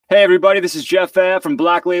Hey everybody, this is Jeff Fab from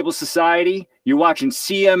Black Label Society. You're watching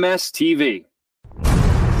CMS TV.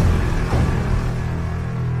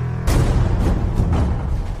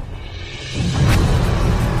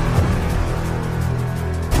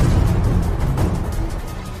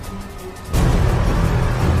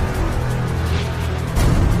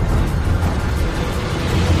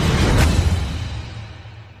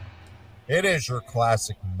 It is your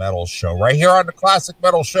classic metal show right here on the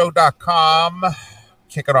classicmetalshow.com.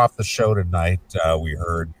 Kicking off the show tonight, we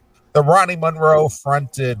heard the Ronnie Monroe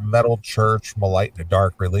fronted Metal Church Light in the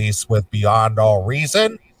Dark release with Beyond All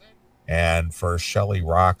Reason. And for Shelly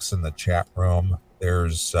Rocks in the chat room,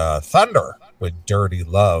 there's Thunder with Dirty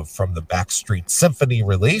Love from the Backstreet Symphony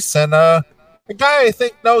release. And a guy I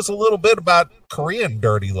think knows a little bit about Korean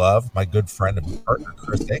Dirty Love, my good friend and partner,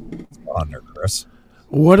 Chris. Hey, what's going on there, Chris?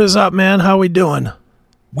 What is up, man? How we doing?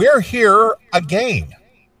 We're here again.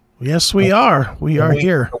 Yes, we are. We are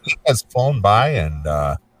here. The week has flown by, and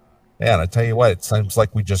man, I tell you what, it seems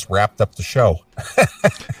like we just wrapped up the show.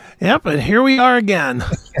 Yep, and here we are again.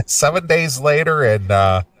 7 days later, and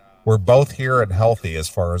we're both here and healthy, as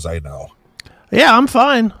far as I know. Yeah, I'm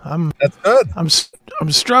fine. That's good. I'm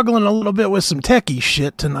struggling a little bit with some techie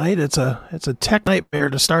shit tonight. It's a tech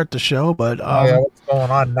nightmare to start the show, but what's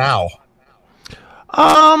going on now?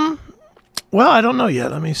 Well, I don't know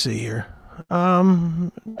yet. Let me see here.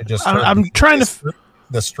 I'm trying to.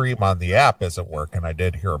 The stream on the app isn't working. I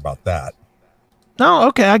did hear about that. No,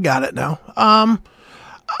 okay, I got it now.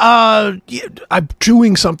 Yeah, I'm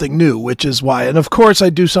doing something new, which is why, and of course, I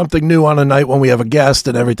do something new on a night when we have a guest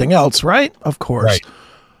and everything else, right? Of course. Right.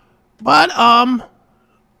 But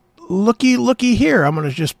looky here. I'm gonna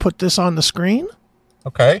just put this on the screen.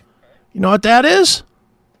 Okay. You know what that is?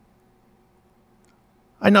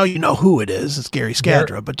 I know you know who it is. It's Gary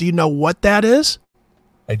Scadra, but do you know what that is?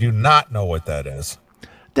 I do not know what that is.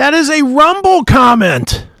 That is a Rumble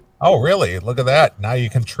comment. Oh, really? Look at that. Now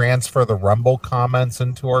you can transfer the Rumble comments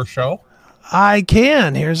into our show? I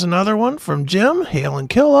can. Here's another one from Jim. Hail and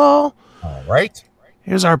kill all. All right.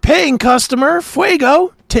 Here's our paying customer,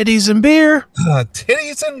 Fuego. Titties and beer.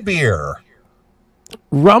 Titties and beer.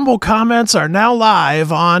 Rumble comments are now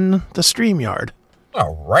live on the StreamYard.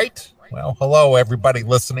 All right. Well, hello, everybody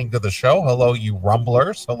listening to the show. Hello, you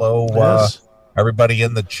Rumblers. Hello, Yes. everybody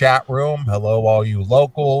in the chat room. Hello, all you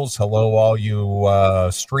locals. Hello, all you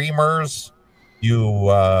streamers. You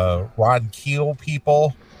Ron Keel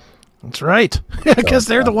people. That's right. Because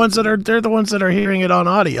they're the ones that are hearing it on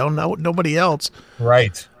audio. No, nobody else.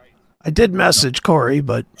 Right. I did message Corey,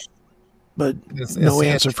 but no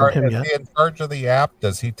answer from him yet. Is he in charge of the app?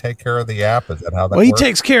 Does he take care of the app? Is that how that Well, he works?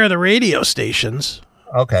 takes care of the radio stations.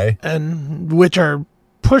 Okay. And which are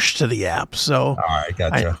pushed to the app. So All right,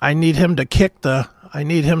 gotcha. I need him to kick the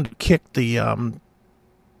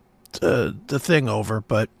thing over,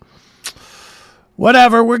 but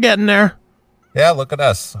whatever, we're getting there. Yeah, look at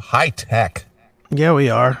us. High tech. Yeah, we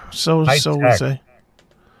are. So we say.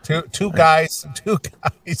 Two guys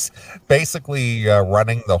basically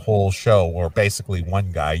running the whole show, or basically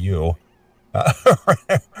one guy, you,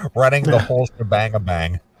 running the whole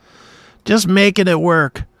shebang-a-bang. Just making it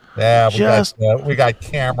work. Yeah, we got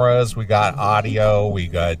cameras, we got audio, we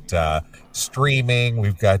got streaming,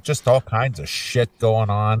 we've got just all kinds of shit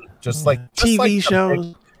going on. Just like TV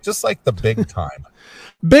shows. Just like the big time.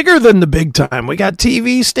 Bigger than the big time. We got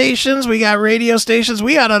TV stations, we got radio stations,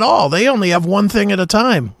 we got it all. They only have one thing at a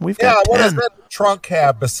time. We've got 10. What does that trunk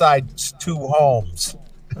have besides two homes?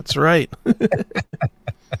 That's right.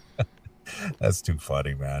 That's too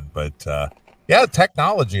funny, man. But yeah,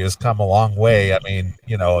 technology has come a long way. I mean,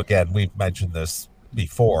 again, we've mentioned this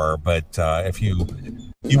before, but if you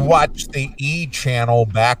watch the E channel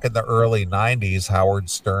back in the early 90s, Howard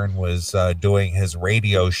Stern was doing his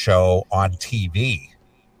radio show on TV.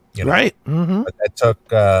 Right. Mm-hmm. But that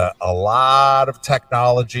took a lot of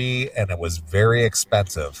technology, and it was very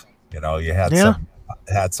expensive. You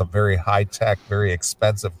had some very high tech, very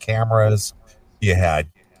expensive cameras. You had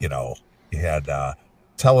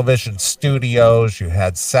television studios, you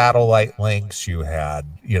had satellite links, you had,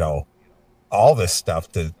 all this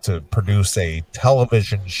stuff to produce a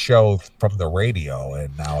television show from the radio.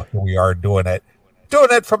 And now here we are doing it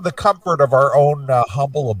from the comfort of our own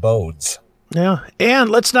humble abodes. Yeah. And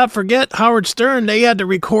let's not forget Howard Stern. They had to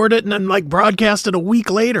record it and then broadcast it a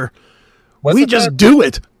week later. We just do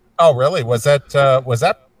it. Oh, really? Was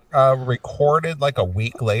that recorded like a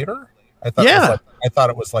week later? I thought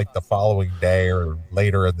it was like the following day or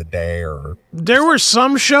later in the day. Or there were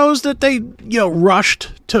some shows that they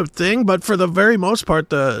rushed to thing, but for the very most part,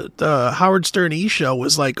 the Howard Stern E show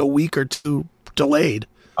was like a week or two delayed.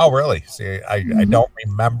 Oh, really? See, I don't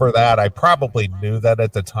remember that. I probably knew that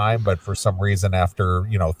at the time, but for some reason, after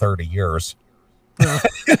 30 years, I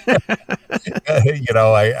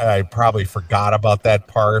probably forgot about that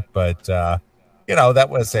part. But that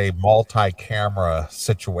was a multi-camera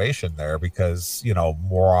situation there because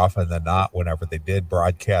more often than not, whenever they did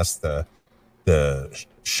broadcast the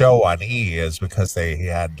show on E, is because they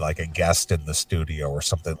had like a guest in the studio or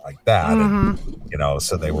something like that, and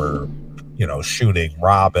so they were shooting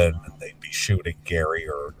Robin, and they'd be shooting Gary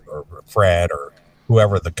or Fred or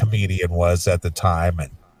whoever the comedian was at the time,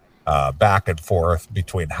 and back and forth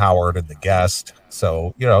between Howard and the guest.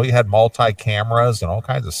 So you had multi cameras and all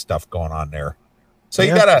kinds of stuff going on there. So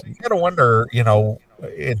you gotta wonder,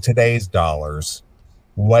 in today's dollars,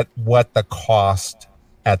 what the cost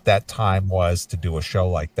at that time was to do a show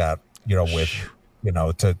like that,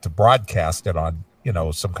 to broadcast it on,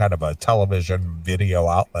 some kind of a television video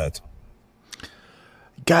outlet.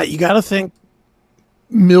 You got to think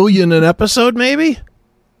million an episode, maybe,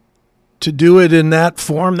 to do it in that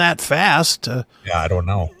form that fast. Yeah, I don't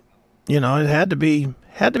know. It had to be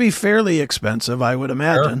fairly expensive, I would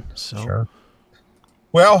imagine. Sure.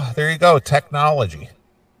 Well, there you go, technology.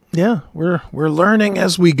 Yeah, we're learning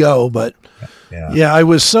as we go, but yeah, I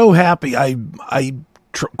was so happy.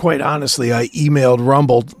 Quite honestly, I emailed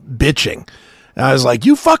Rumble bitching. And I was like,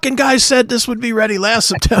 you fucking guys said this would be ready last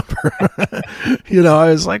September. I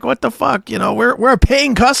was like, what the fuck? We're a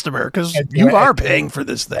paying customer because you are paying for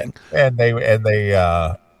this thing. And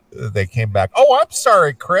they came back. Oh, I'm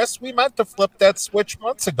sorry, Chris. We meant to flip that switch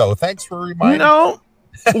months ago. Thanks for reminding.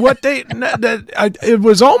 It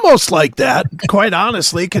was almost like that, quite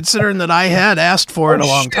honestly, considering that I had asked for it a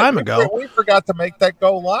long time ago. We forgot to make that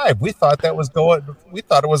go live. We thought it was going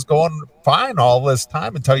fine all this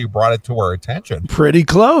time until you brought it to our attention. Pretty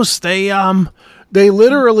close. They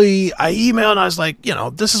literally, I emailed and I was like,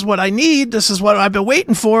 this is what I need. This is what I've been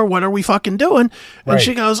waiting for. What are we fucking doing? And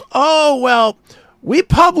she goes, oh, well, we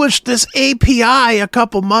published this API a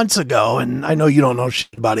couple months ago. And I know you don't know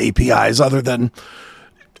shit about APIs other than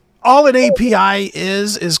all an API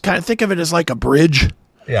is kind of, think of it as like a bridge.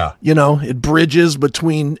 Yeah. It bridges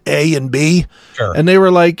between A and B. Sure. And they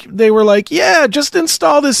were like, yeah, just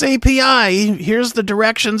install this API. Here's the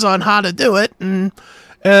directions on how to do it.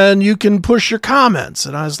 And you can push your comments.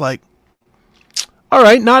 And I was like, all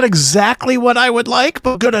right, not exactly what I would like,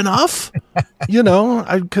 but good enough.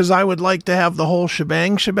 Because I would like to have the whole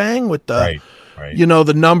shebang with the, right.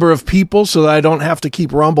 The number of people so that I don't have to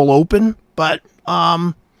keep Rumble open. But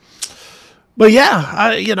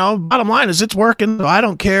yeah, bottom line is it's working. So I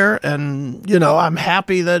don't care. And, I'm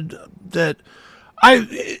happy that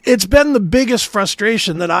it's been the biggest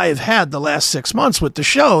frustration that I have had the last 6 months with the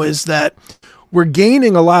show is that we're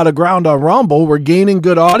gaining a lot of ground on Rumble. We're gaining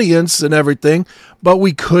good audience and everything, but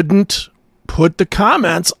we couldn't put the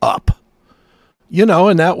comments up.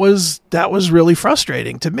 And that was really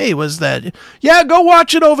frustrating to me was that, yeah, go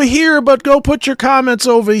watch it over here, but go put your comments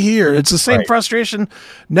over here. It's the same frustration.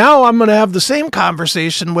 Now I'm going to have the same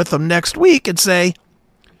conversation with them next week and say,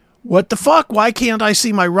 what the fuck? Why can't I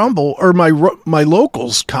see my Rumble or my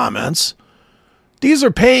locals comments? These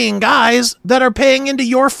are paying guys that are paying into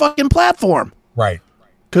your fucking platform. Right.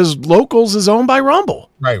 Because locals is owned by Rumble.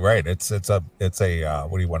 Right. It's a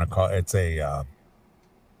what do you want to call it? It's a,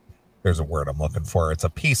 there's a word I'm looking for. It's a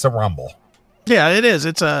piece of Rumble. Yeah, it is.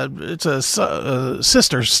 It's a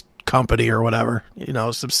sister company or whatever,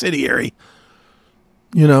 subsidiary.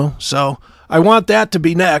 So I want that to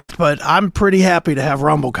be next, but I'm pretty happy to have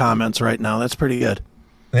Rumble comments right now. That's pretty good.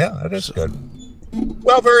 Yeah, that is good.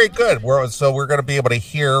 Well, very good. We're going to be able to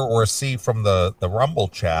hear or see from the Rumble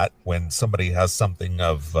chat when somebody has something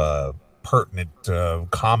of pertinent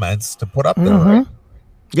comments to put up there. Right?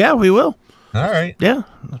 Yeah, we will. All right. Yeah.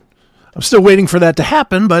 I'm still waiting for that to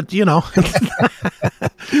happen, but Yeah.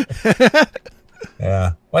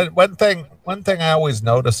 One thing I always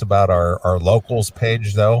notice about our locals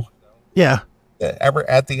page, though. Yeah.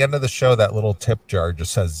 At the end of the show, that little tip jar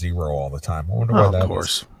just says 0 all the time. I wonder why that is. Of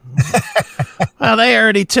course. Well, they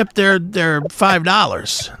already tipped their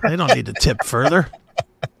 $5. They don't need to tip further.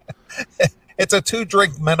 It's a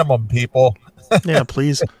 2-drink minimum, people. Yeah,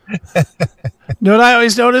 please. What I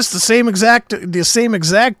always notice the same exact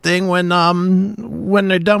thing when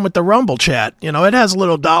they're done with the Rumble chat. It has a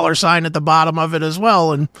little $sign at the bottom of it as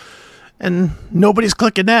well, and nobody's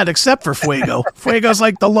clicking that except for Fuego. Fuego's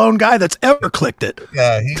like the lone guy that's ever clicked it.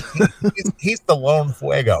 Yeah, he's the lone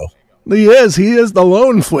Fuego. He is the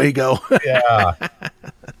lone Fuego. Yeah.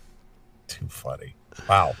 Too funny.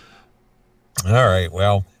 Wow. All right.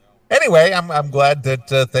 Well, anyway, I'm glad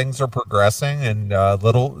that things are progressing and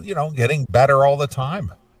getting better all the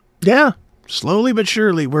time. Yeah, slowly but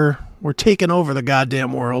surely, we're taking over the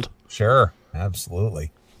goddamn world. Sure,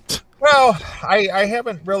 absolutely. Well, I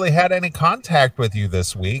haven't really had any contact with you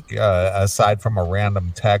this week, aside from a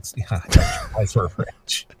random text. Yeah, you guys are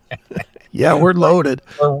rich. Yeah, we're loaded.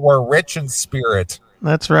 We're rich in spirit.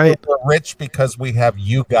 That's right. We're rich because we have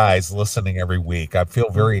you guys listening every week. I feel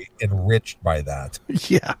very enriched by that.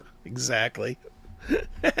 Yeah, exactly.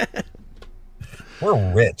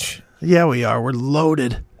 We're rich. Yeah, we are. We're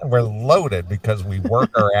loaded. We're loaded because we work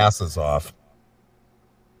our asses off.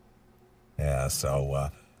 Yeah, so,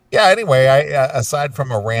 anyway, aside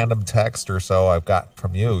from a random text or so I've got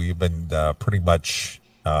from you, you've been pretty much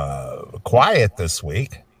quiet this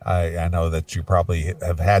week. I know that you probably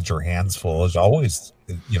have had your hands full as always,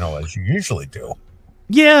 as you usually do.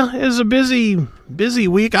 Yeah, it was a busy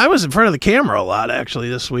week. I was in front of the camera a lot, actually,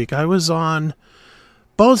 this week. I was on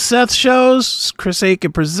both Seth's shows, Chris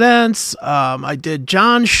Aiken Presents. I did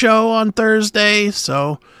John's show on Thursday.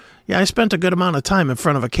 So, yeah, I spent a good amount of time in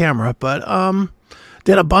front of a camera. But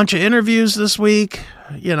did a bunch of interviews this week.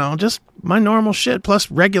 Just my normal shit, plus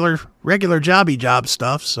regular jobby job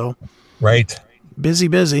stuff. So, right.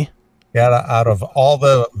 Busy. Yeah, out of all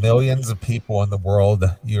the millions of people in the world,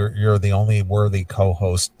 you're the only worthy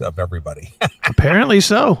co-host of everybody. Apparently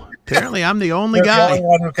so. Apparently I'm the only guy. The only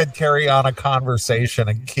one who could carry on a conversation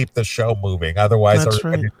and keep the show moving. Otherwise, That's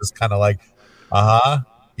everybody right. just kind of like,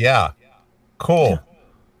 yeah, cool.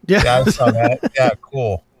 Yeah. Yeah, I saw that. Yeah,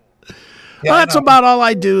 cool. Yeah, Well, that's about all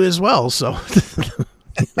I do as well. So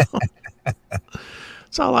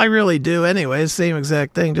that's all I really do anyway. Same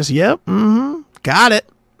exact thing. Just, yep. Mm-hmm. Got it.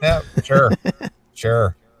 Yeah, sure.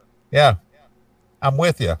 Sure. Yeah. I'm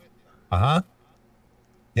with you. Uh-huh.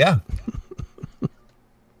 Yeah.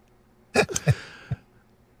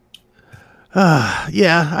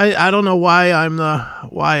 Yeah. I don't know why I'm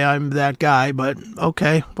that guy, but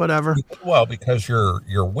okay, whatever. Well, because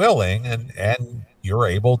you're willing and you're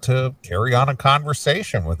able to carry on a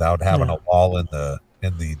conversation without having a wall in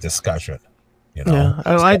the discussion. Yeah.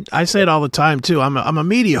 I say it all the time too. I'm a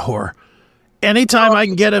media whore. Anytime I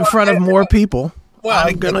can get in front of more people,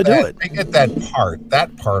 I'm going to do it. I get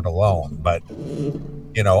that part alone. But,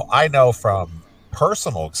 I know from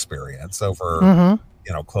personal experience over,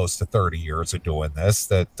 close to 30 years of doing this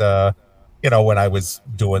that, when I was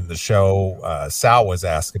doing the show, Sal was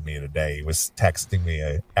asking me today, he was texting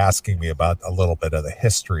me, asking me about a little bit of the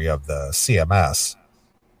history of the CMS.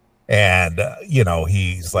 And,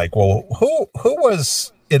 he's like, well, who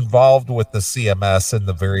was involved with the CMS in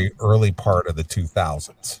the very early part of the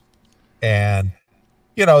 2000s? And,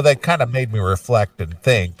 that kind of made me reflect and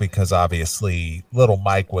think, because obviously Little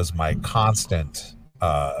Mike was my constant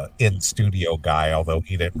in studio guy, although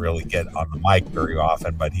he didn't really get on the mic very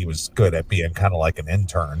often, but he was good at being kind of like an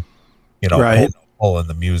intern, right. pulling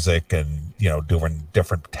the music and, doing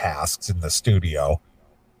different tasks in the studio.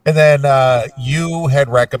 And then you had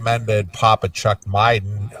recommended Papa Chuck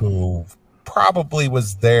Myden, who probably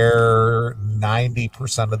was there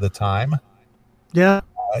 90% of the time. Yeah.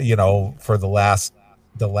 For the last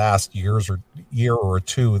year or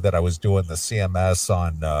two that I was doing the CMS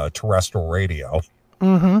on terrestrial radio.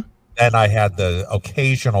 Mm-hmm. Then I had the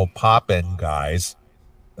occasional pop-in guys.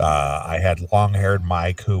 I had long-haired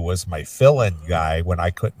Mike, who was my fill-in guy when I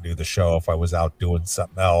couldn't do the show if I was out doing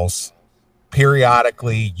something else.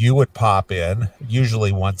 Periodically, you would pop in,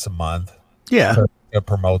 usually once a month. Yeah. To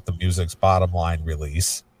promote the Music's Bottom Line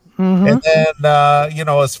release. Mm-hmm. And then,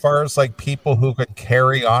 as far as like people who could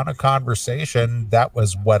carry on a conversation, that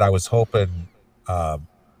was what I was hoping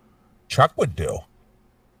Chuck would do.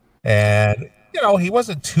 And, he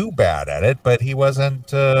wasn't too bad at it, but he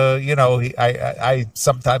wasn't, I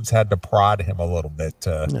sometimes had to prod him a little bit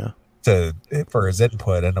for his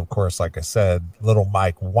input. And of course, like I said, Little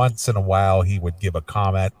Mike, once in a while, he would give a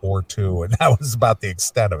comment or two, and that was about the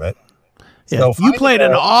extent of it. Yeah, so you played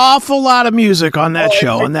an awful lot of music on that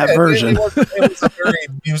show, on that version. It was a very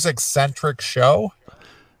music-centric show.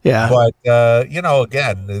 Yeah. But,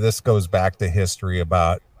 again, this goes back to history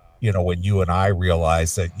about, when you and I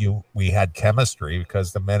realized that we had chemistry,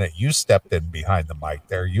 because the minute you stepped in behind the mic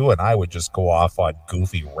there, you and I would just go off on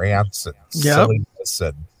goofy rants and silliness.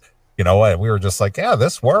 And, and we were just like, yeah,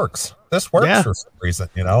 this works. This works for some reason,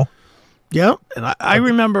 Yeah, and I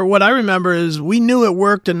remember, what I remember is we knew it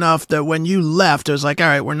worked enough that when you left, it was like, all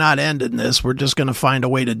right, we're not ending this. We're just going to find a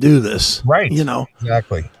way to do this. Right.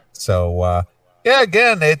 Exactly. So,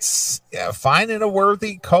 again, it's finding a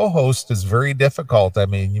worthy co-host is very difficult. I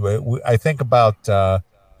mean, I think about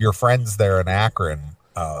your friends there in Akron.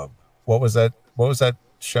 What was that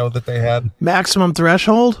show that they had? Maximum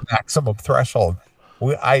Threshold. Maximum Threshold.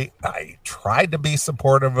 I tried to be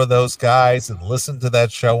supportive of those guys and listen to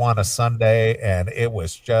that show on a Sunday, and it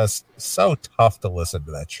was just so tough to listen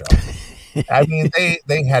to that show. I mean,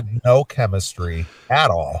 they had no chemistry at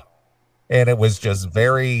all, and it was just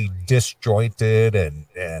very disjointed, and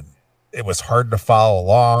it was hard to follow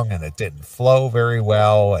along, and it didn't flow very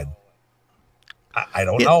well, and I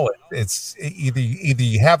don't know. It's either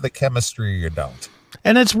you have the chemistry or you don't.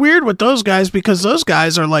 And it's weird with those guys because those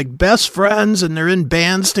guys are like best friends and they're in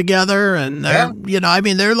bands together and they're,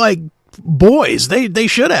 they're like boys. They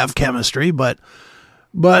should have chemistry, but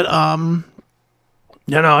it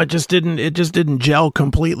just didn't gel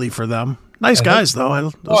completely for them. Nice guys though.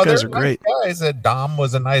 Those guys are great. Nice guys. Dom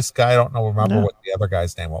was a nice guy. I don't remember what the other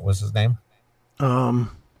guy's name. What was his name?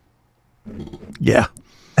 Yeah.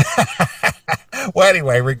 Well,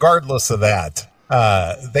 anyway, regardless of that,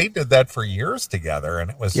 they did that for years together, and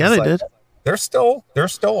it was they did. They're still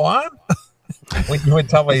on. When you would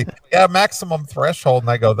tell me, maximum threshold, and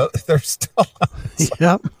I go, they're still on.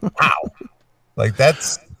 Yep. Wow, like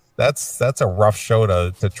that's a rough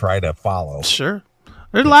show to try to follow. Sure.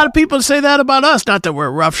 There's a lot of people that say that about us. Not that we're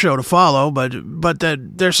a rough show to follow, but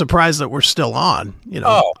that they're surprised that we're still on.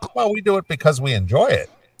 Oh, well, we do it because we enjoy it.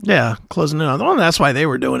 Yeah, closing in on. Well, that's why they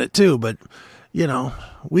were doing it too. But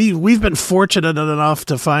we've been fortunate enough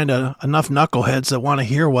to find enough knuckleheads that want to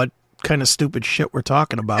hear what kind of stupid shit we're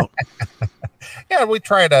talking about. Yeah, we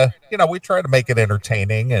try to make it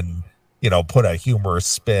entertaining and put a humorous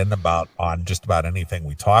spin on just about anything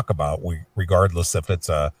we talk about. Regardless if it's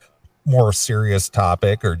a more serious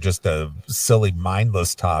topic or just a silly,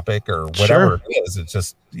 mindless topic or whatever it is. It's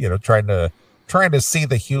just trying to see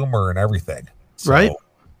the humor in everything. So, right.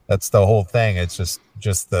 That's the whole thing. It's just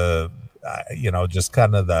the, just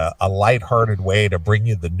kind of a lighthearted way to bring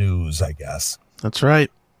you the news, I guess. That's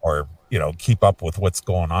right. Or, keep up with what's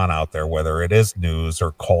going on out there, whether it is news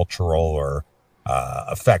or cultural or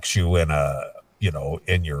affects you in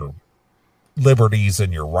in your liberties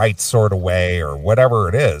and your rights sort of way or whatever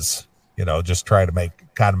it is, just try to make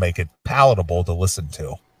it palatable to listen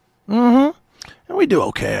to. Mm-hmm. And we do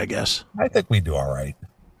okay, I guess. I think we do all right.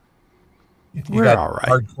 We're all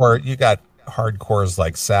right. You got hardcores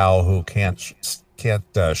like Sal who can't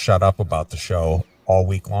shut up about the show all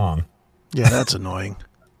week long. Yeah, that's annoying.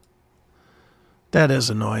 That is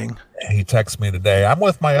annoying. He texts me today. I'm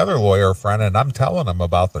with my other lawyer friend, and I'm telling him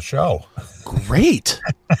about the show. Great.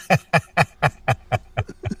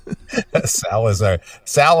 Sal is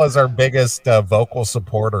our biggest vocal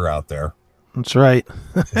supporter out there. That's right.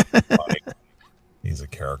 He's a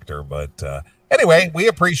character, but anyway, we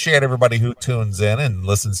appreciate everybody who tunes in and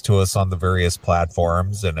listens to us on the various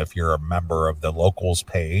platforms. And if you're a member of the Locals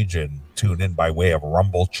page and tune in by way of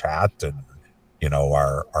Rumble chat and,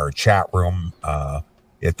 our chat room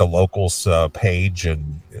at the Locals page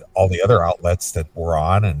and all the other outlets that we're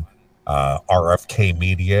on, and RFK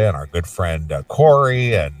Media and our good friend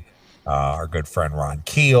Corey and our good friend Ron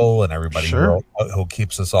Keel and everybody who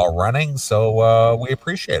keeps us all running. So we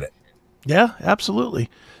appreciate it. Yeah, absolutely.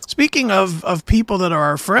 Speaking of people that are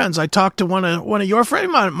our friends, I talked to one of your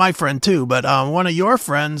friends, my friend too, but one of your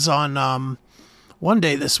friends on one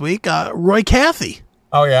day this week, Roy Cathy.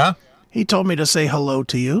 Oh yeah, he told me to say hello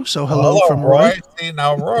to you. So hello from Roy. See,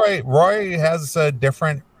 now Roy has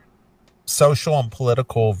different social and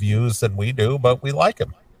political views than we do, but we like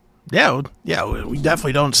him. Yeah, we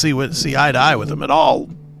definitely don't see eye to eye with him at all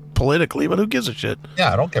politically, but who gives a shit?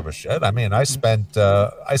 Yeah, I don't give a shit. I mean, I spent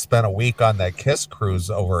a week on that KISS cruise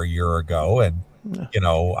over a year ago, and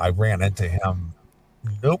I ran into him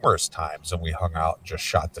numerous times, and we hung out and just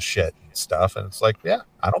shot the shit and stuff. And it's like, yeah,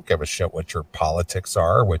 I don't give a shit what your politics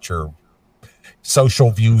are, what your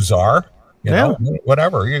social views are. You know,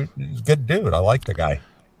 whatever. You're a good dude. I like the guy.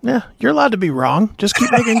 Yeah, you're allowed to be wrong. Just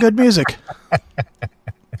keep making good music.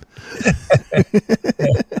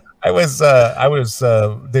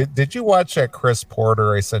 Did you watch that Chris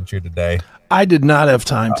Porter I sent you today? I did not have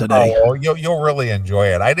time today. You'll really enjoy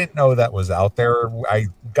it. I didn't know that was out there. I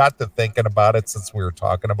got to thinking about it since we were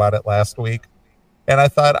talking about it last week. And I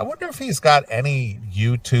thought, I wonder if he's got any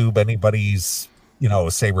YouTube, anybody's,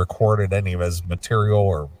 say recorded any of his material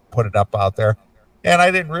or put it up out there. And I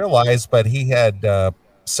didn't realize, but he had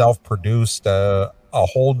self-produced a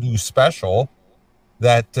whole new special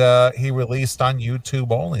that he released on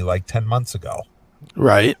YouTube only like 10 months ago.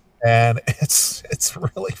 Right. And it's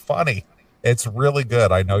really funny. It's really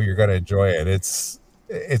good. I know you're going to enjoy it. It's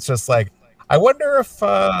just like, I wonder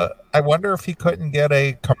if he couldn't get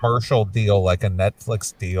a commercial deal, like a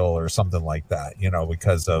Netflix deal or something like that,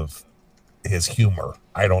 because of his humor.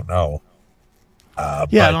 I don't know. I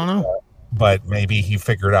don't know. but maybe he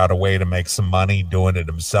figured out a way to make some money doing it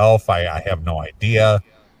himself. I have no idea,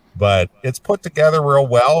 but it's put together real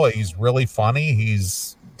well. He's really funny.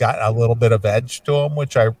 He's got a little bit of edge to him,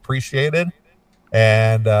 which I appreciated.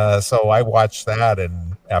 And so I watched that,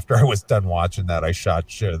 and after I was done watching that, I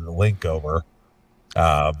shot you the link over.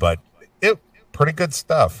 But it pretty good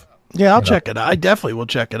stuff. Yeah, I'll check it out. I definitely will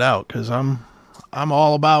check it out because I'm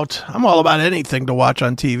all about anything to watch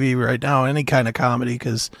on TV right now, any kind of comedy,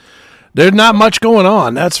 because there's not much going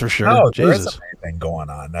on. That's for sure. No, Jesus. there isn't anything going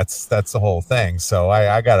on. That's the whole thing. So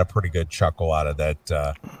I got a pretty good chuckle out of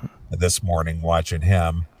that this morning watching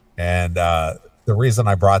him. And the reason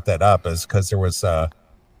I brought that up is because there was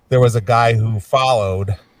a guy who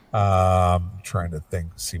followed. Trying to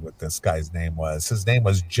see what this guy's name was. His name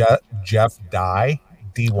was Jeff Dye,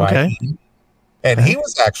 Dye, Okay. and he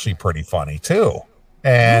was actually pretty funny too.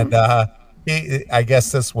 And I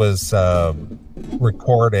guess this was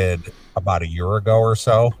recorded about a year ago or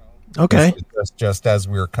so. Okay. Just as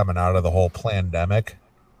we were coming out of the whole pandemic.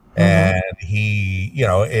 And he,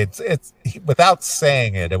 it's without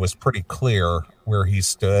saying it, it was pretty clear where he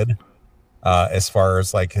stood as far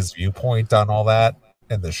as like his viewpoint on all that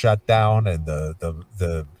and the shutdown and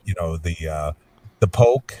the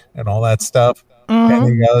poke and all that stuff. And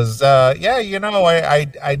he goes,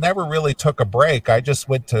 I never really took a break. I just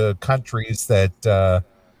went to countries that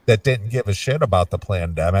didn't give a shit about the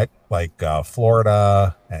pandemic, like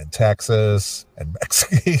Florida and Texas and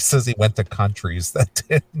Mexico. He says he went to countries that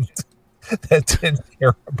didn't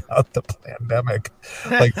care about the pandemic,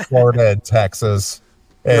 like Florida and Texas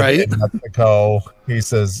and Mexico. He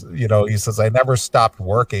says, I never stopped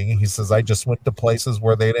working. He says, I just went to places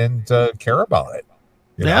where they didn't care about it.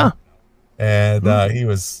 You know? And he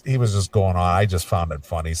was just going on. I just found it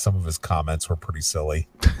funny. Some of his comments were pretty silly.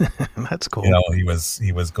 That's cool. He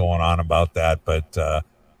was going on about that, but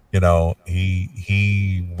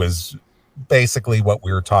he was basically what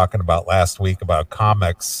we were talking about last week about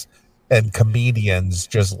comics and comedians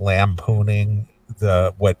just lampooning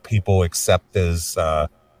what people accept as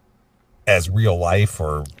real life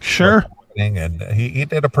or sure. And he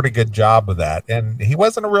did a pretty good job of that. And he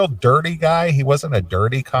wasn't a real dirty guy. He wasn't a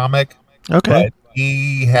dirty comic. Okay. But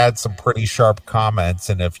he had some pretty sharp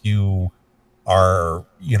comments, and if you are,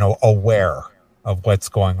 aware of what's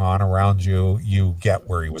going on around you, you get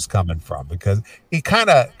where he was coming from, because he kind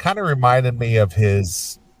of reminded me of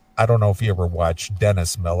his. I don't know if you ever watched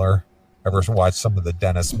Dennis Miller. Ever watched some of the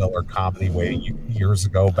Dennis Miller comedy years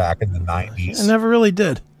ago, back in the 90s? I never really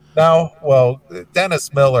did. No, well,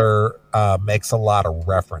 Dennis Miller makes a lot of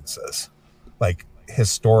references, like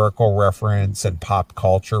historical reference and pop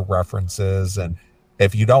culture references. And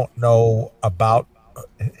if you don't know about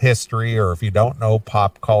history, or if you don't know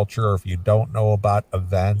pop culture, or if you don't know about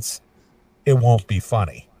events, it won't be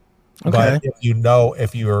funny. Okay. But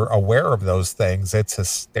if you're aware of those things, it's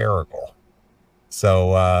hysterical.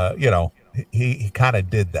 So, he kind of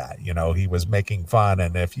did that. He was making fun.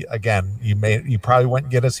 And you probably wouldn't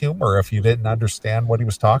get his humor if you didn't understand what he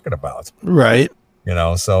was talking about. Right.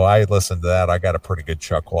 So I listened to that. I got a pretty good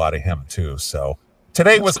chuckle out of him too. So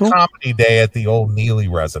today was cool. Comedy Day at the old Neely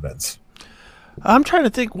residence. I'm trying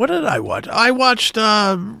to think. What did I watch? I watched,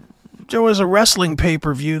 there was a wrestling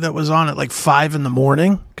pay-per-view that was on at like 5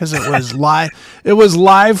 a.m. because it was live. It was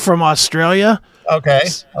live from Australia. Okay.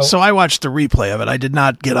 So I watched the replay of it. I did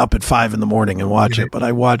not get up at 5 a.m. and watch it, but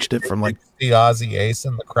I watched it from like. See Ozzy Ace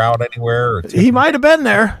in the crowd anywhere? He might have been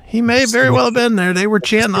there. He may very well have been there. They were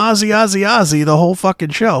chanting Ozzy, Ozzy, Ozzy the whole fucking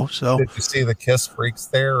show. So did you see the Kiss Freaks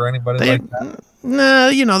there or anybody like that?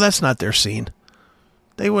 Nah, that's not their scene.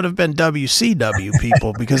 They would have been WCW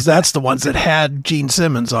people because that's the ones that had Gene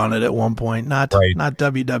Simmons on it at one point, not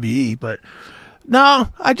WWE. But no,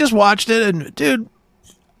 I just watched it, and dude,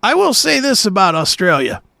 I will say this about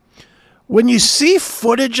Australia. When you see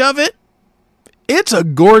footage of it, it's a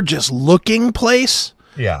gorgeous looking place.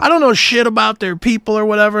 Yeah. I don't know shit about their people or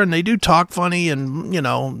whatever, and they do talk funny, and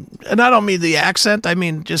and I don't mean the accent. I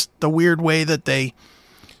mean just the weird way that they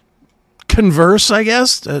converse, I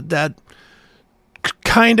guess. That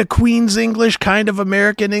kind of Queen's English, kind of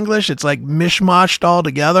American English. It's like mishmashed all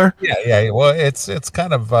together. Yeah. Well, it's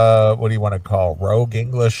kind of what do you want to call rogue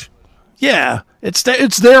English? Yeah, it's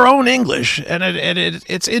their own English, and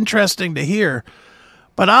it's interesting to hear.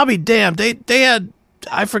 But I'll be damned. They had,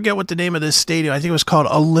 I forget what the name of this stadium. I think it was called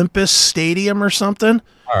Olympus Stadium or something.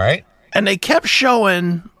 All right. And they kept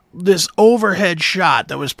showing this overhead shot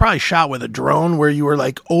that was probably shot with a drone, where you were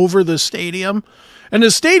like over the stadium. And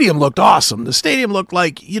the stadium looked awesome. The stadium looked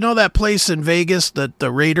like, that place in Vegas that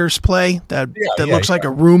the Raiders play, that looks like a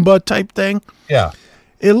Roomba type thing. Yeah.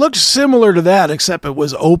 It looked similar to that, except it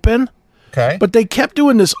was open. Okay. But they kept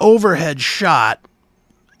doing this overhead shot,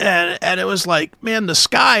 and it was like, man, the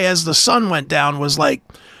sky as the sun went down was like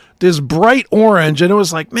this bright orange, and it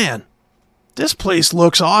was like, man, this place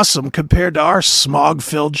looks awesome compared to our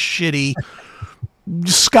smog-filled, shitty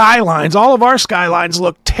skylines. All of our skylines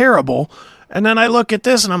look terrible. And then I look at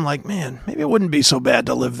this and I'm like, man, maybe it wouldn't be so bad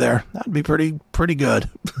to live there. That'd be pretty good.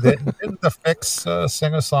 Didn't the Fix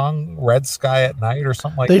sing a song, Red Sky at Night or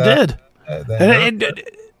something like they that? Did.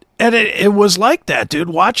 And it was like that, dude.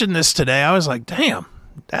 Watching this today, I was like, damn,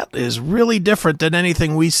 that is really different than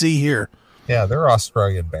anything we see here. Yeah, they're an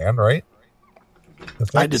Australian band, right?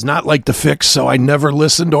 I did not like the Fix, so I never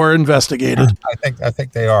listened or investigated. I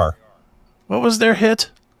think they are. What was their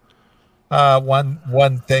hit?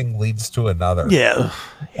 One thing leads to another. Yeah.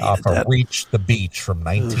 Off of Reach the Beach from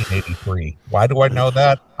 1983. Why do I know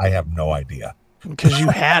that? I have no idea. Because you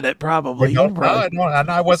had it, probably.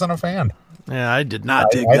 I wasn't a fan. Yeah, I did not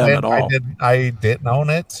dig them at all. I didn't own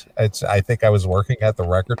it. I think I was working at the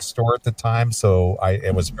record store at the time, so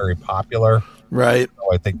it was very popular. Right.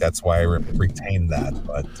 So I think that's why I retained that.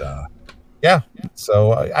 But yeah,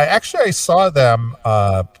 so I saw them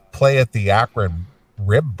play at the Akron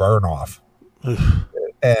Rib Burn-Off.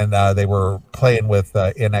 And they were playing with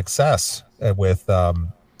In Excess with I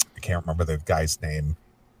can't remember the guy's name.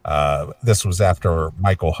 This was after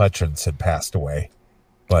Michael Hutchins had passed away.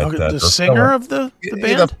 But the singer of the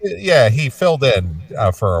band? He filled in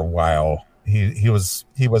for a while. He was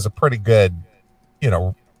a pretty good,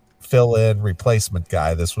 fill-in replacement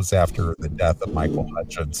guy. This was after the death of Michael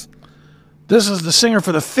Hutchins. This is the singer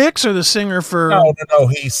for the Fix or the singer for No.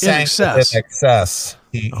 He sang In Excess.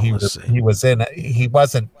 He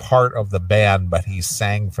wasn't part of the band, but he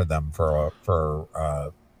sang for them for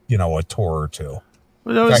a tour or two.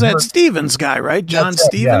 Well, that was that Stevens guy, right? John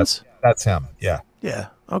Stevens? Yeah, that's him. Yeah. Yeah.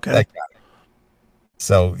 Okay. That guy.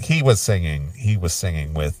 So he was singing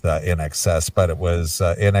with In Excess, but it was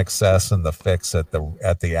In Excess and the Fix at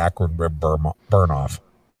the Akron Rib Burn-Off.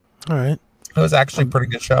 All right. It was actually a pretty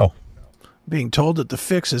good show. Being told that the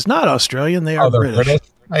Fix is not Australian, they are British.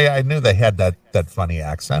 I knew they had that funny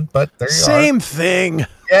accent, but there you are. Same thing.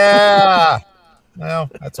 Yeah. Well,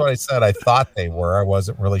 that's what I said. I thought they were. I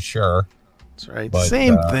wasn't really sure. That's right. But,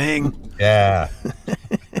 same thing. Yeah.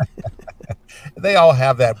 They all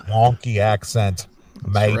have that wonky accent,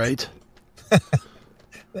 mate. That's right.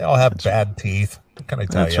 They all have bad teeth. What can I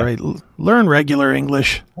tell you? That's right. Learn regular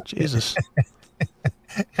English. Jesus.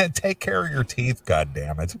 And take care of your teeth,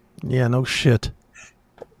 goddammit. Yeah, no shit.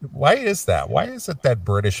 Why is that? Why is it that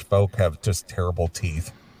British folk have just terrible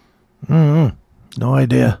teeth? No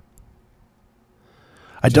idea.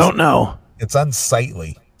 I don't know. It's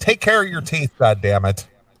unsightly. Take care of your teeth, goddammit.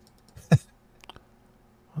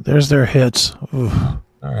 There's their hits. Oof.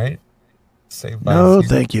 All right.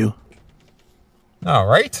 Thank you. All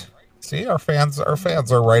right. See, our fans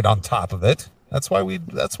are right on top of it. That's why we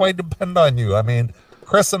depend on you. I mean,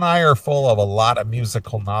 Chris and I are full of a lot of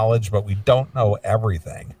musical knowledge, but we don't know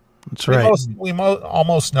everything. That's right. We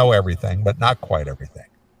almost know everything, but not quite everything.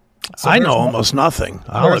 So I know almost nothing.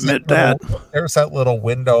 I'll admit that. There's that little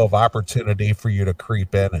window of opportunity for you to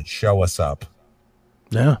creep in and show us up.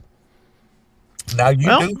 Yeah. Now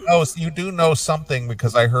you do know something,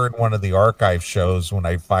 because I heard one of the archive shows when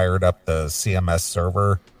I fired up the CMS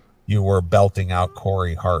server, you were belting out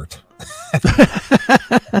Corey Hart.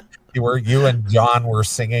 You and John were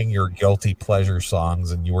singing your guilty pleasure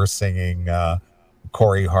songs, and you were singing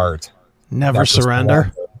Corey Hart. Never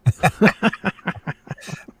surrender.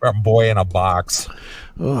 From Boy in a Box.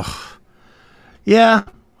 Ugh. Yeah,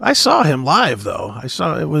 I saw him live though. I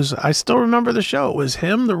still remember the show. It was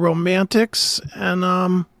him, the Romantics, and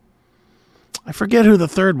I forget who the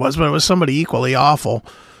third was, but it was somebody equally awful.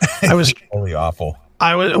 Equally awful.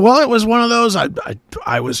 It was one of those.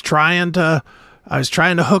 I was trying to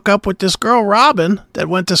hook up with this girl, Robin, that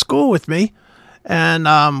went to school with me, and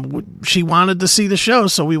she wanted to see the show,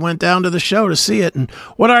 so we went down to the show to see it. And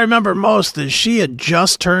what I remember most is she had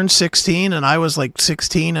just turned 16, and I was like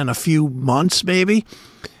 16 in a few months, maybe.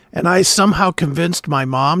 And I somehow convinced my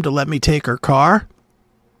mom to let me take her car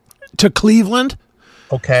to Cleveland.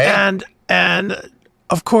 Okay. And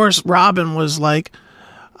of course, Robin was like,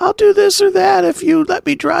 I'll do this or that if you let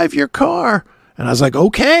me drive your car. And I was like,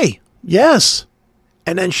 okay, yes.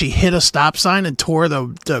 And then she hit a stop sign and tore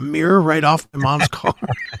the mirror right off my mom's car.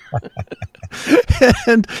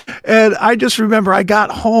 and I just remember I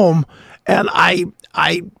got home and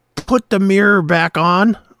I put the mirror back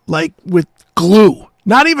on, like with glue.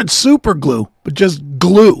 Not even super glue, but just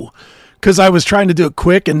glue. Because I was trying to do it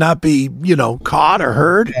quick and not be, caught or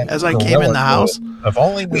heard as I came in the house. If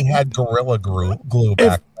only we had Gorilla Glue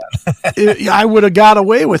back I would have got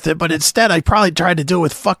away with it, but instead I probably tried to do it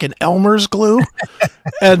with fucking Elmer's glue.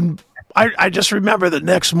 And I just remember the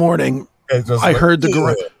next morning I heard the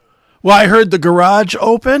garage. Well, I heard the garage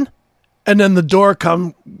open, and then the door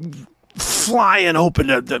come flying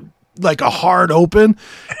open, like a hard open,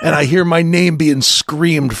 and I hear my name being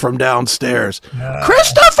screamed from downstairs.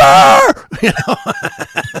 Christopher! You know,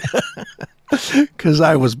 because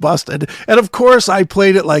I was busted. And of course, I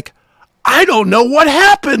played it like, I don't know what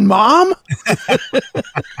happened, Mom.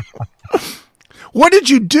 What did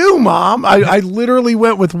you do, Mom? I literally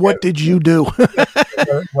went with, what did you do?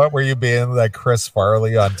 What were you being like Chris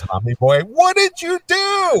Farley on Tommy Boy? What did you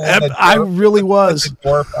do? I really was. The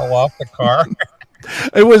door fell off the car.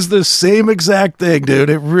 It was the same exact thing, dude.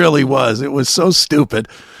 It really was. It was so stupid.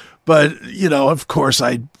 But, you know, of course,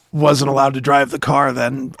 I wasn't allowed to drive the car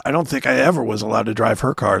then. I don't think I ever was allowed to drive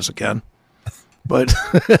her cars again. But,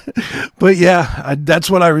 but yeah, that's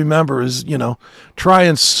what I remember is, you know,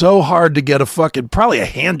 trying so hard to get probably a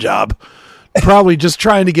hand job, probably just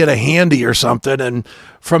trying to get a handy or something. And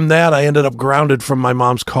from that, I ended up grounded from my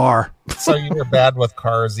mom's car. So you were bad with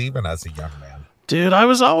cars even as a young man. Dude, I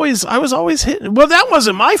was always hitting. Well, that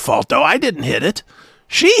wasn't my fault though. I didn't hit it.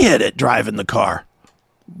 She hit it driving the car.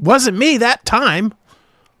 Wasn't me that time.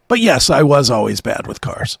 But yes, I was always bad with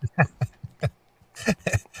cars.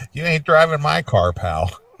 You ain't driving my car,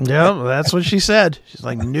 pal. Yeah, that's what she said. She's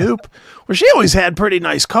like, nope. Well, she always had pretty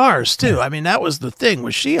nice cars too. I mean, that was the thing.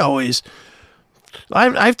 Was she always?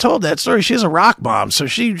 I've told that story. She's a rock mom, so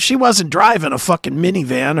she wasn't driving a fucking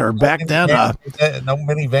minivan or back then. No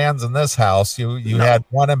minivans in this house. You had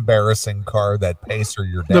one embarrassing car, that Pacer.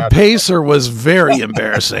 Your dad. The Pacer was very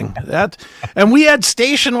embarrassing. And we had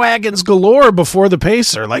station wagons galore before the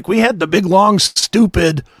Pacer. Like we had the big long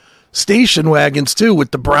stupid station wagons too,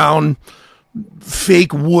 with the brown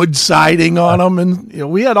fake wood siding on them, and you know,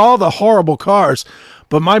 we had all the horrible cars.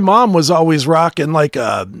 But my mom was always rocking like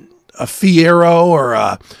a Fiero or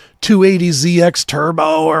a 280ZX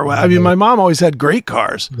Turbo, or I mean, my mom always had great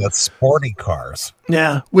cars. That's sporty cars.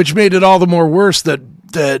 Yeah, which made it all the more worse that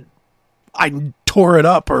I tore it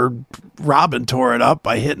up, or Robin tore it up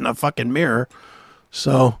by hitting a fucking mirror.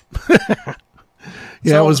 So.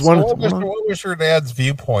 Yeah, it was what was your dad's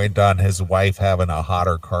viewpoint on his wife having a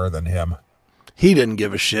hotter car than him? He didn't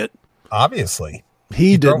give a shit. Obviously.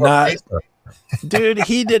 He did not. Dude,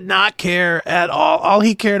 he did not care at all. All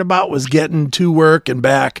he cared about was getting to work and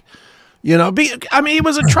back. You know, I mean, he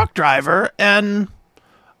was a truck driver, and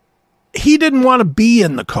he didn't want to be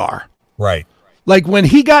in the car. Right. Like when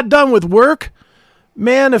he got done with work,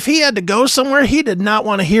 man, if he had to go somewhere, he did not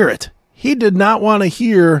want to hear it. He did not want to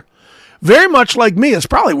hear. Very much like me, it's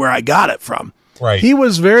probably where I got it from. Right. He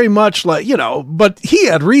was very much like, you know, but he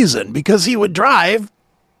had reason because he would drive,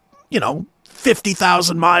 you know,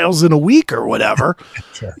 50,000 miles in a week or whatever,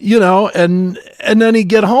 sure. You know, and then he'd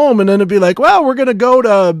get home and then it'd be like, well, we're going to go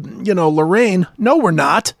to, you know, Lorraine. No, we're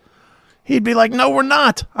not. He'd be like, no, we're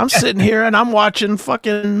not. I'm sitting here and I'm watching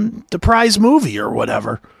fucking the prize movie or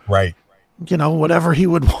whatever. Right. You know, whatever he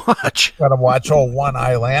would watch. Got to watch old One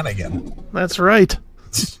Eye Lanigan. That's right.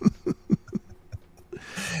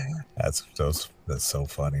 That's so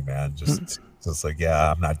funny, man. Just like,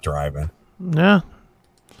 yeah, I'm not driving. Yeah.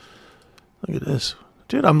 Look at this.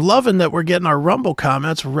 Dude, I'm loving that we're getting our Rumble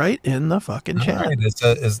comments right in the fucking chat. Right.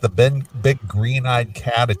 Is the big green-eyed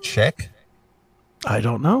cat a chick? I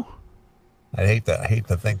don't know. I hate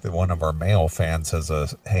to think that one of our male fans has a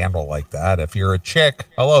handle like that. If you're a chick,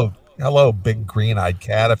 hello, big green-eyed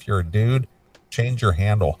cat. If you're a dude, change your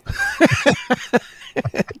handle.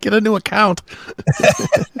 Get a new account.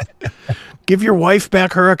 Give your wife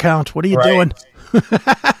back her account. What are you doing?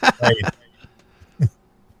 Right.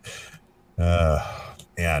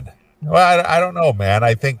 Man. Well, I don't know, man.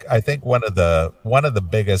 I think one of the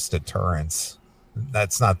biggest deterrents,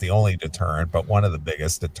 that's not the only deterrent, but one of the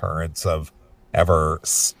biggest deterrents of ever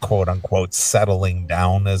quote unquote settling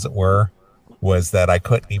down, as it were, was that I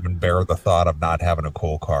couldn't even bear the thought of not having a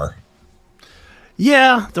cool car.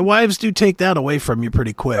 Yeah, the wives do take that away from you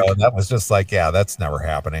pretty quick. That was just like, yeah, that's never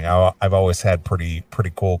happening. I've always had pretty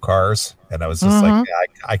cool cars, and I was just like, yeah,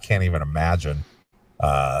 I can't even imagine,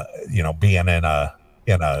 being in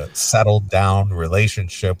a settled down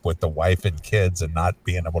relationship with the wife and kids and not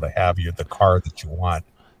being able to have the car that you want.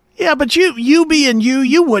 Yeah, but you being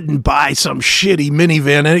you wouldn't buy some shitty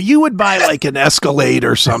minivan. You would buy like an Escalade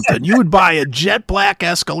or something. You would buy a jet black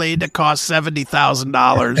Escalade that costs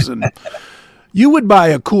 $70,000 and. You would buy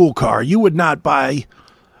a cool car. You would not buy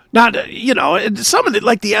Not, some of the,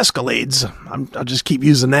 like the Escalades. I'll just keep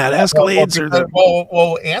using that. Escalades are the...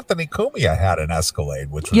 Well, Anthony Cumia had an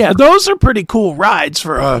Escalade, which was... Yeah, those are pretty cool rides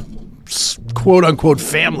for a quote-unquote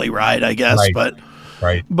family ride, I guess. Right.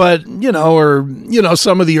 Right. But,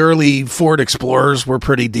 some of the early Ford Explorers were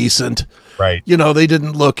pretty decent. Right. They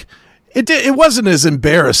didn't look... It wasn't as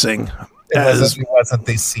embarrassing as... It wasn't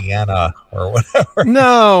the Sienna or whatever.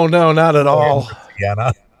 No, not at all.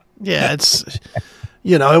 Sienna. Yeah, it's...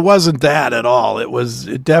 it wasn't that at all.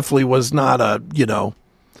 It definitely was not a,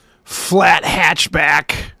 flat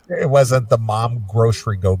hatchback. It wasn't the mom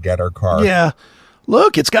grocery go-getter car. Yeah.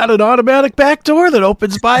 Look, it's got an automatic back door that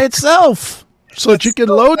opens by itself so that you can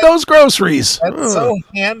load those groceries. That's so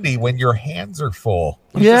handy when your hands are full.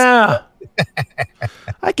 Yeah.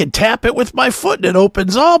 I can tap it with my foot and it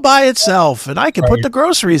opens all by itself and I can put the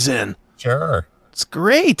groceries in. Sure. It's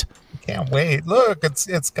great. Can't wait. Look,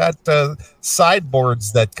 it's got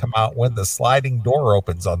sideboards that come out when the sliding door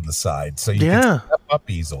opens on the side, so you can step up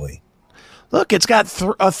easily. Look, it's got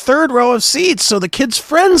a third row of seats so the kids'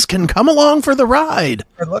 friends can come along for the ride.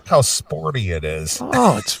 And look how sporty it is.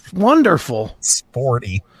 Oh, it's wonderful.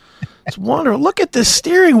 Sporty. It's wonderful. Look at this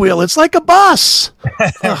steering wheel. It's like a bus.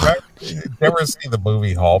 Right? You ever see the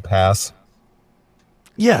movie Hall Pass?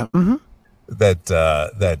 Yeah. Mm-hmm.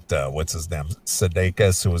 That what's his name,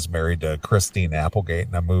 Sudeikis, who was married to Christine Applegate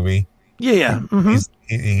in a movie. Yeah.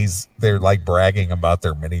 Mm-hmm. They're like bragging about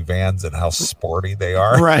their minivans and how sporty they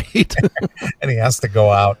are. Right. And he has to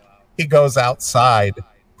go out. He goes outside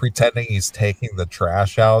pretending he's taking the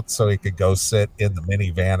trash out so he could go sit in the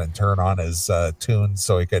minivan and turn on his tunes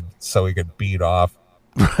so he could beat off.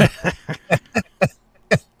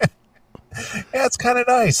 Yeah, it's kind of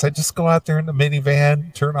nice. I just go out there in the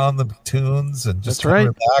minivan, turn on the tunes, and just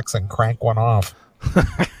relax and crank one off.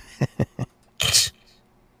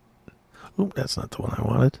 Oop, that's not the one I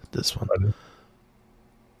wanted. This one.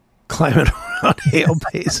 Climbing around Hale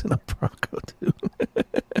Base in a Bronco too.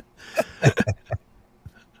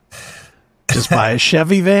 Just buy a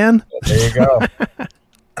Chevy van. There you go.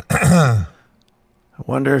 I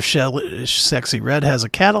wonder if Sexy Red has a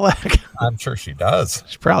Cadillac. I'm sure she does.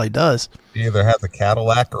 She probably does. She either has a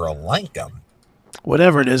Cadillac or a Lincoln.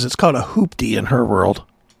 Whatever it is, it's called a hoopty in her world.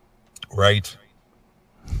 Right.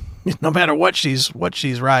 No matter what she's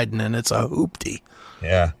riding in, it's a hoopty.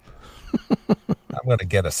 Yeah. I'm going to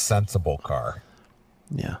get a sensible car.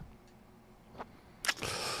 Yeah.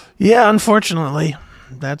 Yeah, unfortunately,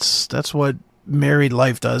 that's what married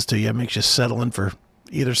life does to you. It makes you settle in for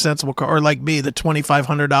either sensible car or, like me, the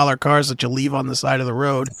 $2,500 cars that you leave on the side of the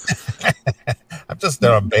road. I'm just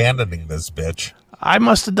abandoning this bitch. I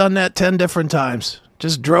must have done that 10 different times.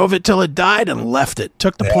 Just drove it till it died and left it.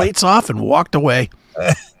 Took the plates off and walked away.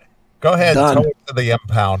 Go ahead, tow it to the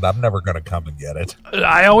impound. I'm never going to come and get it.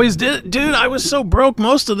 I always did. Dude, I was so broke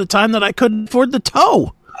most of the time that I couldn't afford the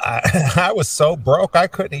tow. I was so broke I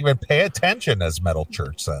couldn't even pay attention, as Metal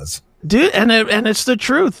Church says. Dude, and it's the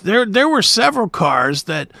truth. There were several cars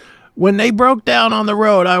that when they broke down on the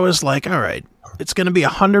road, I was like, all right, it's going to be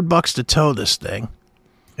 $100 to tow this thing.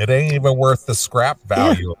 It ain't even worth the scrap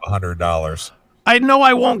value of $100. I know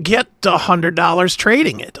I won't get $100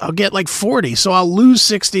 trading it. I'll get like 40, so I'll lose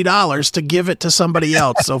 $60 to give it to somebody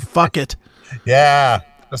else. So fuck it. Yeah,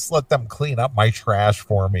 just let them clean up my trash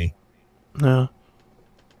for me. No,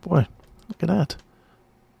 boy, look at that.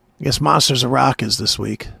 I guess Monsters of Rock is this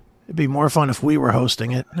week. It'd be more fun if we were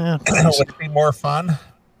hosting it. Would it be more fun?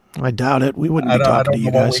 I doubt it. We wouldn't be talking to you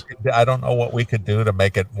guys. I don't know what we could do to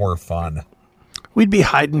make it more fun. We'd be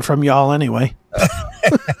hiding from y'all anyway.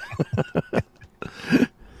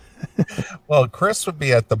 Well, Chris would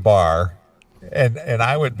be at the bar, and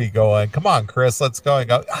I would be going, come on, Chris, let's go. And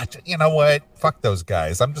go, you know what? Fuck those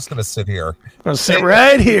guys. I'm just going to sit here. I'm going to sit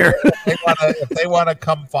right here. If they want to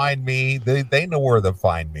come find me, they know where to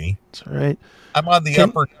find me. That's right. I'm on the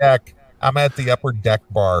upper deck. I'm at the upper deck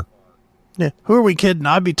bar. Yeah. Who are we kidding?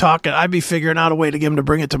 I'd be figuring out a way to get him to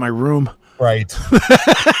bring it to my room. Right.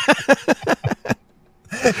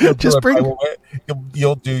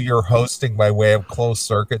 You'll do your hosting by way of closed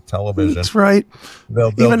circuit television. That's right.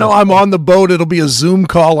 Even though I'm on the boat, it'll be a Zoom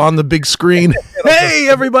call on the big screen. Hey,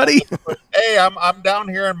 everybody! Hey, I'm down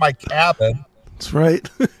here in my cabin. That's right.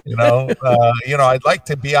 I'd like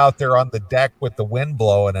to be out there on the deck with the wind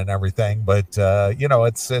blowing and everything, but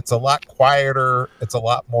it's a lot quieter. It's a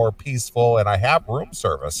lot more peaceful, and I have room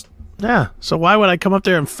service. Yeah. So why would I come up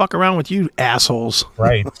there and fuck around with you assholes?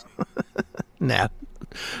 Right. Nah.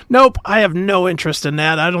 Nope, I have no interest in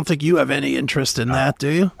that. I don't think you have any interest in that, do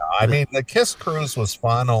you? I mean, the Kiss cruise was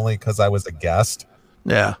fun only because I was a guest.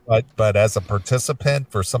 Yeah. But as a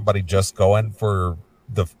participant, for somebody just going for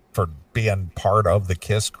the for being part of the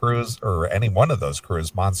Kiss cruise or any one of those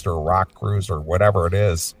crews, Monster Rock cruise or whatever it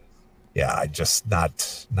is. Yeah, I just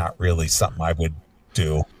not really something I would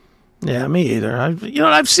do. Yeah, me either.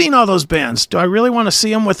 I've seen all those bands. Do I really want to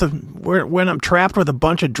see them when I'm trapped with a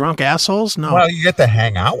bunch of drunk assholes? No. Well, you get to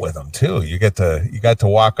hang out with them too. You got to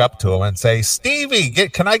walk up to them and say, "Stevie,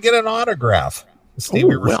 can I get an autograph?" Is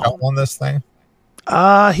Stevie Rochelle on this thing?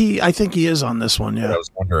 I think he is on this one. Yeah, I was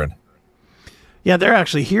wondering. Yeah, they're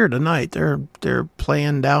actually here tonight. They're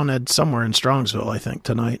playing down at somewhere in Strongsville, I think,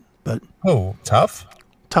 tonight. But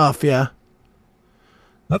Tough, yeah.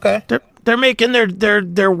 Okay. They're making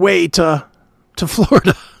their way to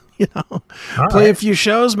Florida, Play a few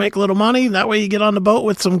shows, make a little money. That way you get on the boat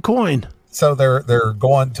with some coin. So they're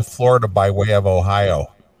going to Florida by way of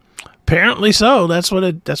Ohio. Apparently so. That's what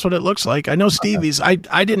it looks like. I know Stevie's. I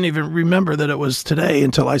didn't even remember that it was today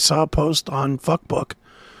until I saw a post on Fuckbook.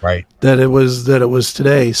 Right. That it was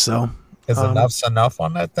today. So is enough's enough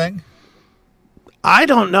on that thing? I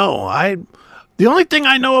don't know. The only thing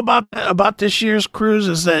I know about this year's cruise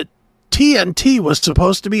is that TNT was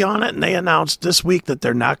supposed to be on it, and they announced this week that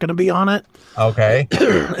they're not going to be on it. Okay.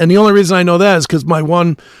 And the only reason I know that is because my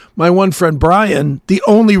one friend Brian, the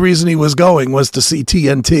only reason he was going was to see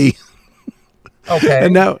TNT. Okay.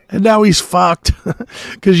 And now he's fucked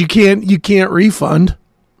because you can't refund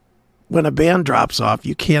when a band drops off.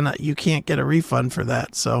 You can't get a refund for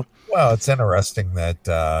that. So well, it's interesting that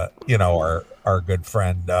our good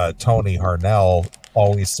friend Tony Harnell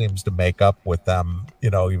always seems to make up with them,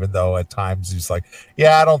 even though at times he's like,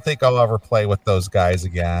 yeah, I don't think I'll ever play with those guys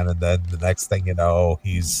again. And then the next thing you know,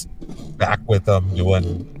 he's back with them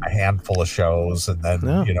doing a handful of shows. And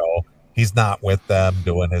then, he's not with them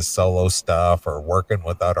doing his solo stuff or working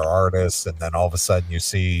with other artists. And then all of a sudden you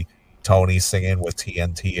see Tony singing with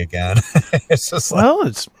TNT again. It's just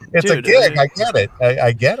it's a gig. I get it.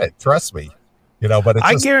 I get it. Trust me. But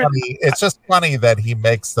it's funny. It's just funny that he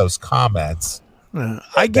makes those comments.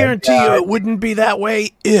 I guarantee you it wouldn't be that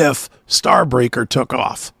way if Starbreaker took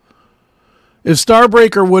off. If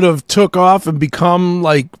Starbreaker would have took off and become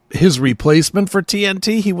like his replacement for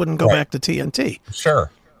TNT, he wouldn't go back to TNT.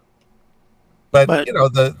 Sure. But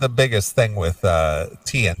the biggest thing with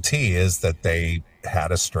TNT is that they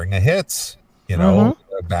had a string of hits,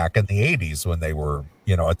 back in the 80s when they were,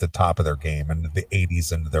 at the top of their game, and the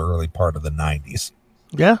 80s into the early part of the 90s.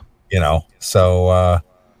 Yeah. So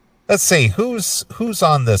let's see who's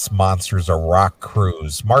on this Monsters of Rock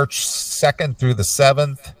cruise. March 2nd through the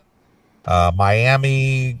 7th,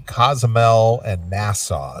 Miami, Cozumel, and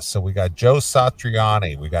Nassau. So we got Joe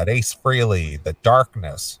Satriani, we got Ace Frehley, The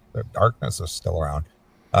Darkness is still around,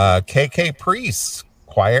 KK Priest,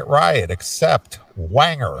 Quiet Riot, Accept,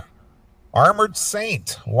 Wanger, Armored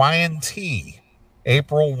Saint, YNT,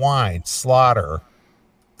 April Wine, Slaughter,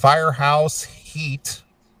 Firehouse, Heat,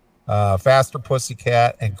 Faster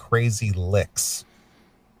Pussycat, and Crazy Licks.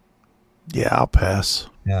 Yeah, I'll pass.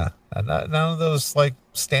 Yeah, and none of those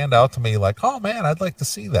stand out to me like, oh man, I'd like to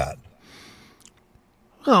see that.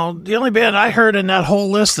 Well, the only band I heard in that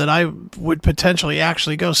whole list that I would potentially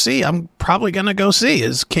actually go see, I'm probably going to go see,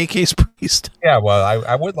 is KK's Priest. Yeah, well,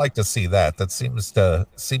 I would like to see that. That seems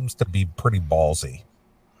to be pretty ballsy.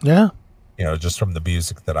 Yeah. Just from the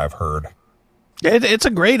music that I've heard. It's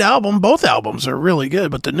a great album. Both albums are really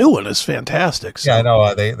good, but the new one is fantastic. So. Yeah, I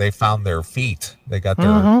know. They found their feet. They got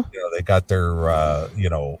their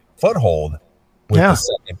foothold with the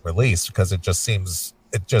second release because it just seems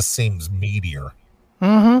meatier.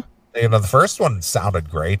 Mm-hmm. The first one sounded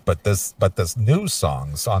great, but this new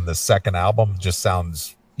songs on the second album just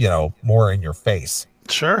sounds more in your face.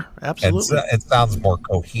 Sure, absolutely. It sounds more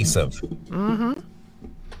cohesive. Mm-hmm.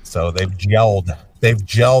 So they've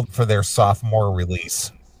gelled for their sophomore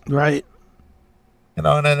release, right?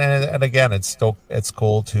 And again, it's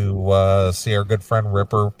cool to see our good friend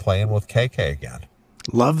Ripper playing with KK again.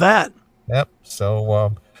 Love that. Yep.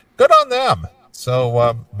 So good on them.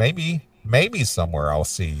 So maybe somewhere I'll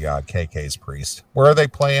see KK's Priest. Where are they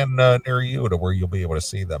playing near you to where you'll be able to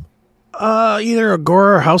see them? Either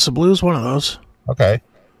Agora or House of Blues, one of those. Okay.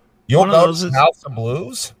 You'll go to House of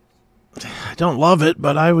Blues? I don't love it,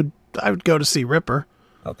 but I would go to see Ripper.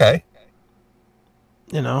 Okay.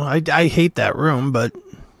 I hate that room, but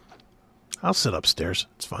I'll sit upstairs.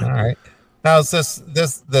 It's fine. All right. Now is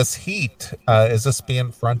this Heat, is this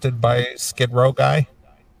being fronted by Skid Row guy?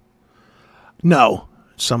 No.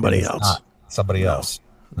 Somebody else. Somebody else.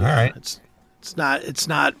 All right. It's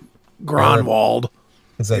not Gronwald.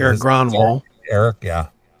 Eric Gronwald. Eric, yeah.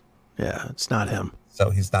 Yeah, it's not him. So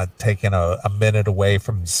he's not taking a minute away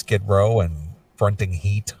from Skid Row and fronting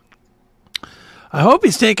Heat. I hope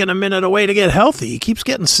he's taking a minute away to get healthy. He keeps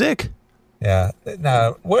getting sick. Yeah.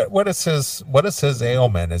 Now, what is his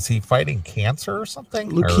ailment? Is he fighting cancer or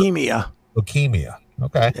something? Leukemia. Leukemia.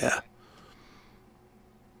 Okay. Yeah.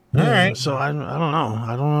 All right. So I don't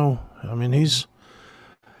know. I mean, he's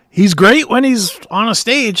great when he's on a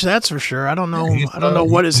stage. That's for sure. I don't know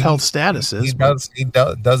what his health status is. He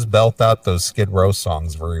does belt out those Skid Row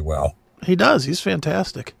songs very well. He does. He's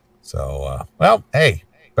fantastic. So, well, hey,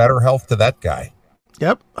 better health to that guy.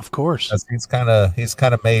 Yep, of course. He's kind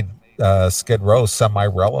of made Skid Row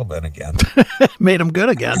semi-relevant again. Made him good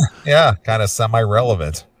again. Yeah, kind of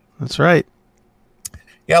semi-relevant. That's right.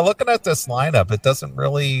 Yeah, looking at this lineup, it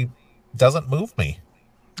doesn't move me.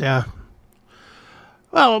 Yeah.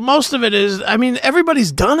 Well, most of it is, I mean,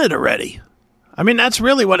 everybody's done it already. I mean, that's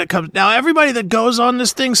really what it comes. Now, everybody that goes on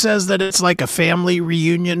this thing says that it's like a family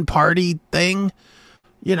reunion party thing.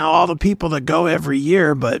 You know, all the people that go every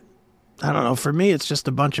year, but I don't know. For me, it's just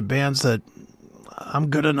a bunch of bands that I'm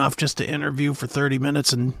good enough just to interview for 30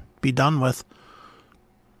 minutes and be done with.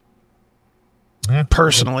 Yeah.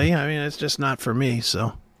 Personally, I mean, it's just not for me,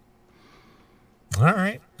 so. All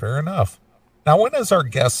right, fair enough. Now, when is our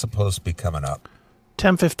guest supposed to be coming up?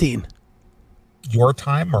 10:15. Your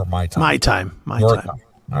time or my time? My time. Your time.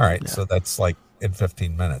 All right, Yeah. so that's like in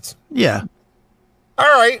 15 minutes. Yeah.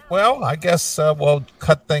 All right, well, I guess we'll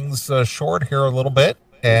cut things short here a little bit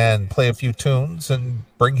and play a few tunes and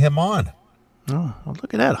bring him on. Oh, well,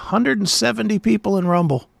 look at that. 170 people in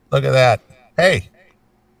Rumble. Look at that. Hey.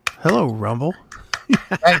 Hello, Rumble.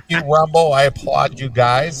 Thank you, Rumble. I applaud you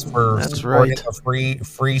guys for That's supporting right. a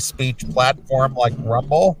free speech platform like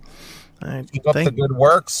Rumble. Keep up the good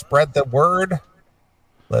work. Spread the word.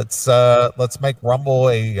 Let's make Rumble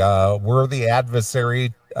a worthy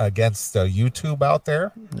adversary against YouTube out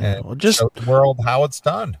there, and well, just show the world how it's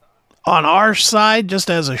done. On our side, just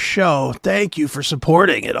as a show, thank you for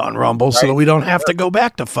supporting it on Rumble, so that we don't have to go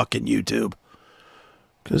back to fucking YouTube.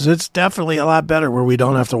 Because it's definitely a lot better where we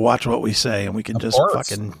don't have to watch what we say and we can just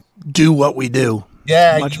fucking do what we do.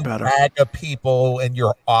 Yeah, much better. MAGA people and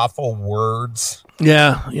your awful words.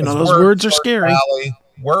 Yeah, you know, those words are scary. Valley.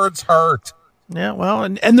 Words hurt. Yeah, well,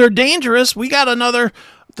 and they're dangerous. We got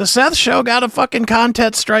the Seth Show got a fucking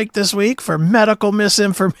content strike this week for medical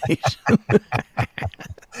misinformation.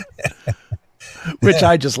 Which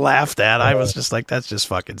I just laughed at. I was just like, that's just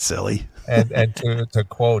fucking silly. and to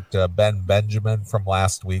quote Ben Benjamin from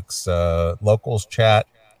last week's locals chat,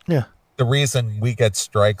 yeah, the reason we get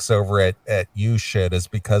strikes over at you shit is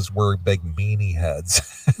because we're big meanie heads.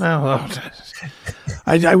 Well,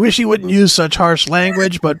 I wish he wouldn't use such harsh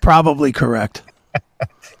language, but probably correct.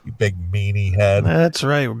 You big meanie head. That's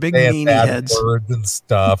right. We're big saying meanie bad heads. Words and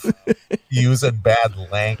stuff. Using bad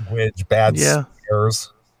language, bad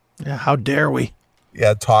swears. Yeah, how dare we?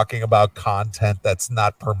 Yeah, talking about content that's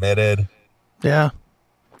not permitted. Yeah.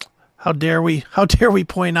 How dare we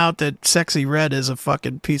point out that Sexy Red is a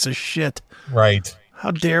fucking piece of shit? Right.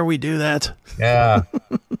 How dare we do that? Yeah.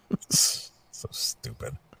 So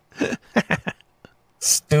stupid.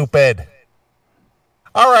 Stupid.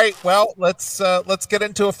 All right, well, let's get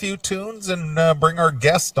into a few tunes and bring our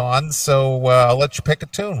guest on. So I'll let you pick a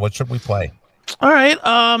tune. What should we play? All right.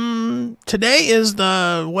 Today is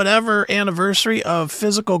the whatever anniversary of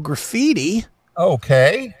physical graffiti.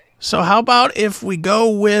 Okay. So how about if we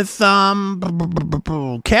go with Cat?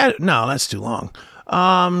 No, that's too long.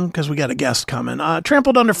 Because we got a guest coming.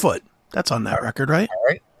 Trampled Underfoot. That's on that record, right? All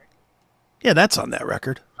right. Yeah, that's on that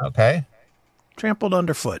record. Okay. Trampled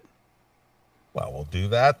Underfoot. Well, we'll do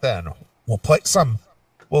that then. We'll play some.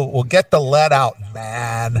 We'll get the lead out,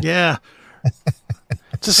 man. Yeah.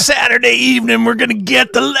 It's a Saturday evening. We're going to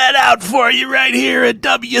get the lead out for you right here at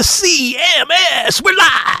WCMS. We're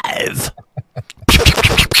live.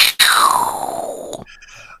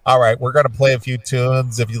 All right, we're going to play a few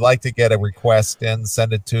tunes. If you'd like to get a request in,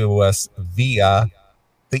 send it to us via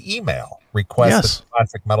the email. Request at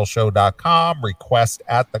classicmetalshow.com, request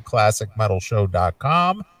at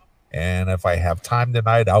theclassicmetalshow.com. And if I have time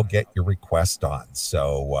tonight, I'll get your request on.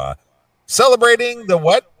 So celebrating the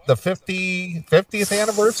what? The 50th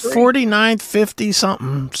anniversary? 49th, 50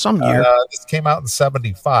 something, some year. This came out in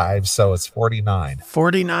 75, so it's 49.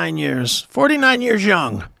 49 years. 49 years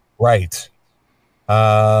young. Right.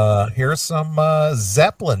 Here's some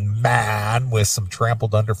Zeppelin Man with some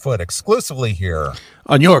Trampled Underfoot exclusively here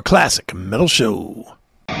on your Classic Metal Show.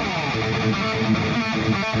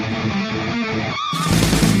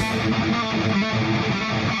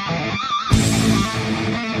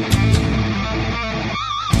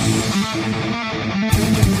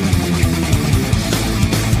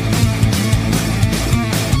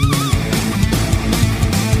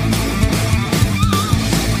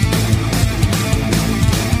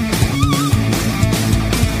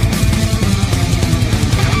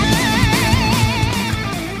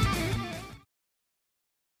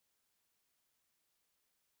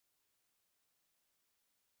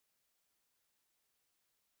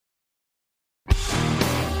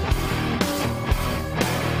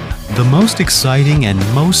 The most exciting and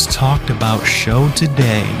most talked about show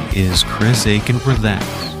today is Chris Aiken Presents.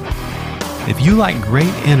 If you like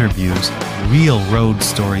great interviews, real road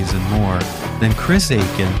stories, and more, then Chris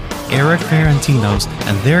Aiken, Eric Ferentinos,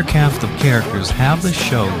 and their cast of characters have the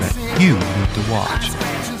show that you need to watch.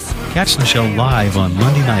 Catch the show live on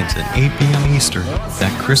Monday nights at 8 p.m. Eastern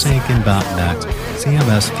at chrisaiken.net,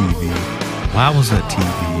 CMS TV, Wowza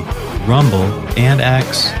TV, Rumble, and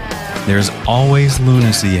X. There's always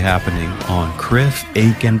lunacy happening on Chris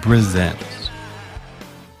Aiken Presents.